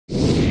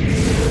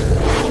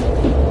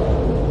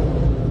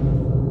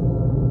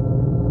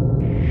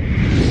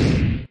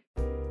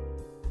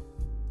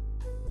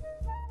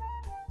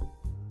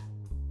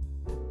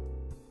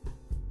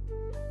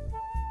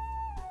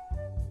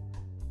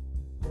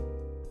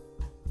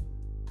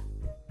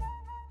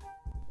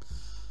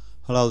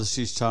Hello, this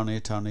is Tony,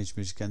 Tony's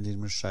Music and the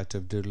Administrator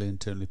of Doodly and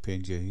Toonly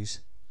PNGs.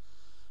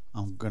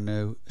 I'm going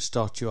to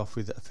start you off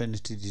with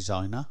Affinity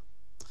Designer,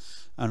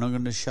 and I'm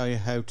going to show you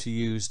how to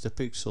use the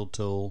pixel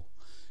tool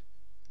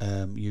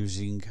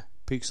using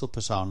pixel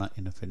persona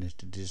in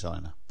Affinity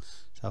Designer.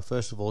 So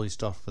first of all, you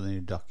start with a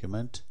new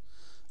document.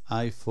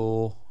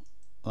 A4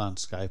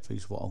 landscape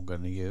is what I'm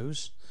going to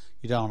use.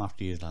 You don't have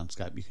to use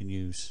landscape, you can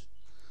use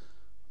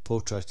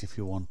portrait if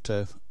you want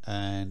to,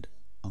 and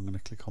I'm going to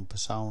click on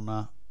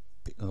persona.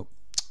 Oh,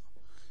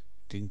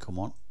 didn't come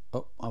on.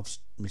 Oh, I've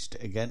missed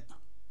it again.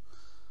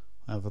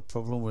 I have a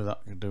problem with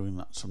that, doing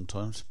that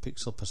sometimes.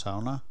 Pixel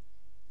persona.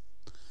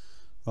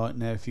 Right,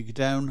 now if you go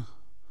down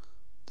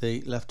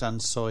the left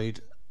hand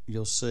side,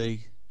 you'll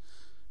see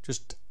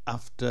just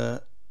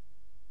after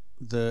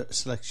the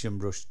selection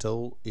brush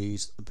tool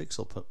is the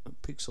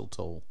pixel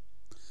tool.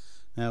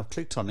 Now I've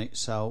clicked on it,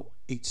 so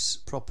its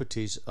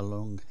properties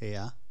along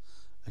here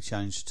are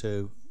changed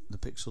to the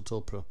pixel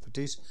tool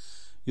properties.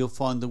 You'll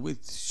find the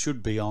width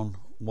should be on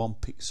 1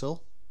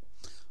 pixel,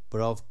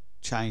 but I've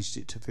changed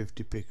it to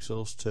 50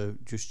 pixels to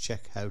just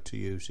check how to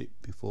use it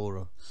before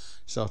I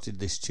started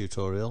this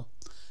tutorial,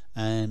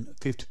 and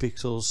 50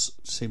 pixels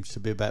seems to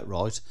be about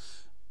right.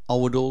 I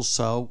would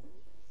also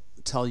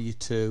tell you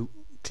to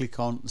click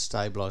on the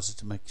stabilizer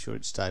to make sure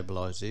it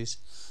stabilizes.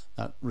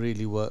 That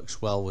really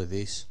works well with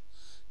this,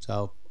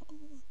 so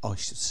I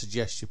should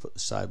suggest you put the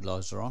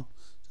stabilizer on.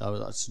 So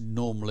that's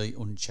normally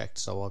unchecked,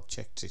 so I've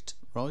checked it.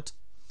 Right,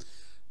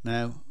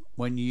 now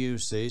when you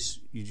use this,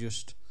 you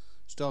just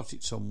start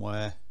it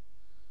somewhere,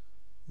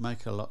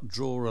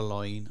 draw a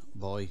line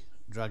by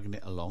dragging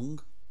it along,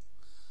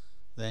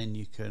 then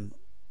you can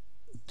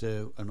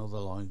do another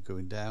line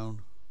going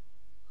down.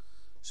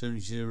 As soon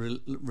as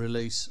you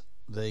release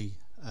the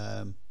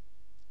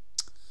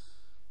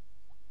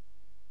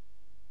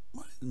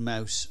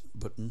mouse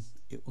button,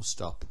 it will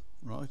stop.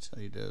 Right, so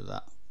you do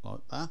that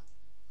like that,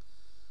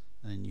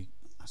 and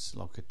that's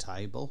like a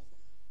table.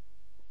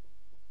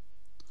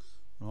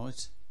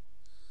 Right,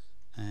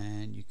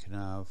 and you can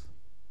have,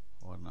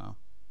 I don't know,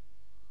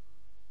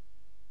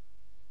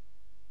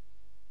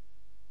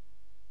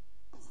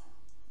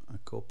 a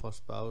cup, I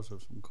suppose,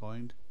 of some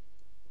kind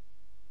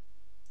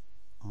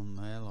on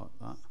there like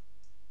that.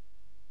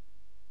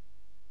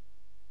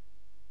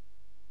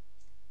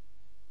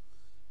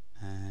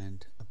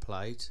 And a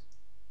plate.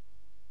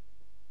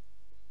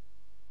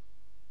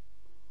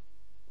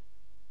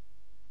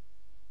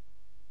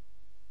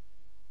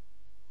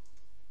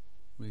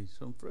 With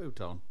some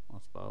fruit on, I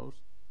suppose.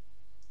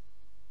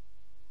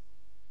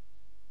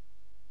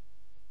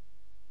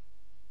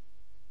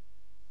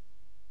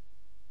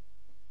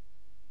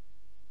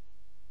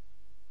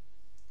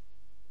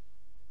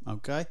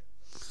 Okay,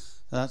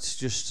 that's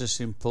just a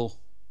simple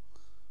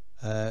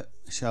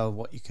show of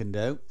what you can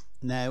do.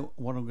 Now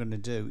what I'm going to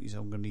do is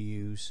I'm going to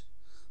use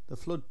the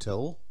flood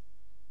tool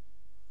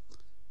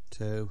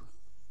to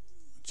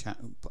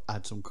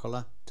add some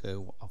colour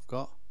to what I've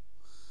got.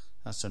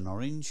 That's an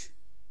orange.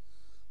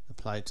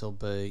 The plate will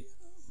be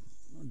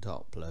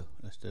dark blue.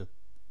 Let's do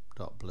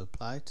dark blue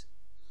plate,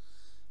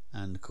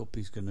 and the cup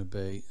is going to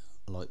be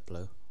light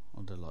blue.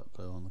 I'll do light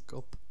blue on the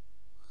cup.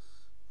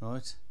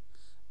 Right,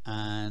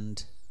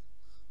 and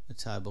the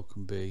table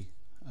can be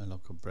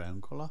like a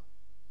brown colour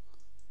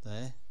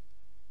there,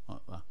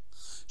 like that.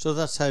 So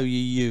that's how you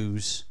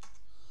use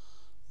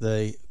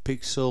the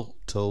pixel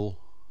tool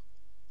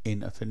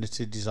in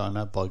Affinity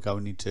Designer, by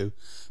going into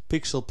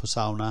pixel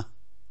persona,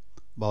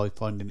 by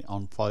finding it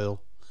on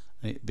file,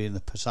 and it being the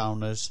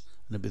personas,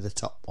 and it'll be the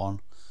top one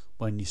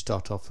when you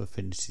start off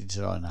Affinity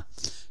Designer.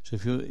 So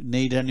if you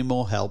need any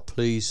more help,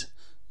 please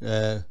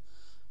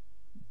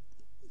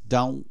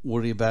don't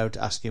worry about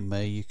asking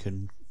me. You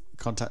can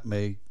contact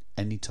me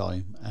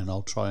anytime and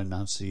I'll try and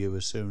answer you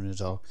as soon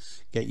as I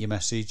get your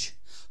message.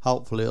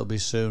 Hopefully it'll be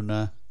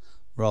sooner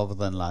rather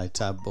than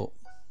later, but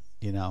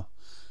you know,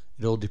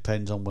 it all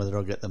depends on whether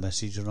I get the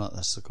message or not.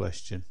 That's the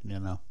question, you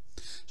know.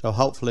 So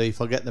hopefully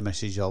if I get the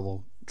message, I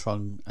will try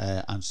and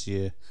answer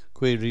your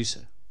queries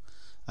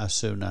as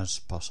soon as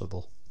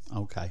possible.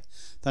 Okay,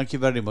 thank you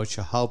very much.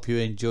 I hope you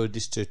enjoyed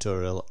this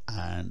tutorial,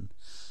 and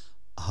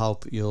I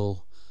hope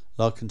you'll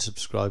like and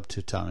subscribe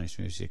to Tony's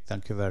Music.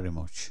 Thank you very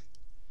much.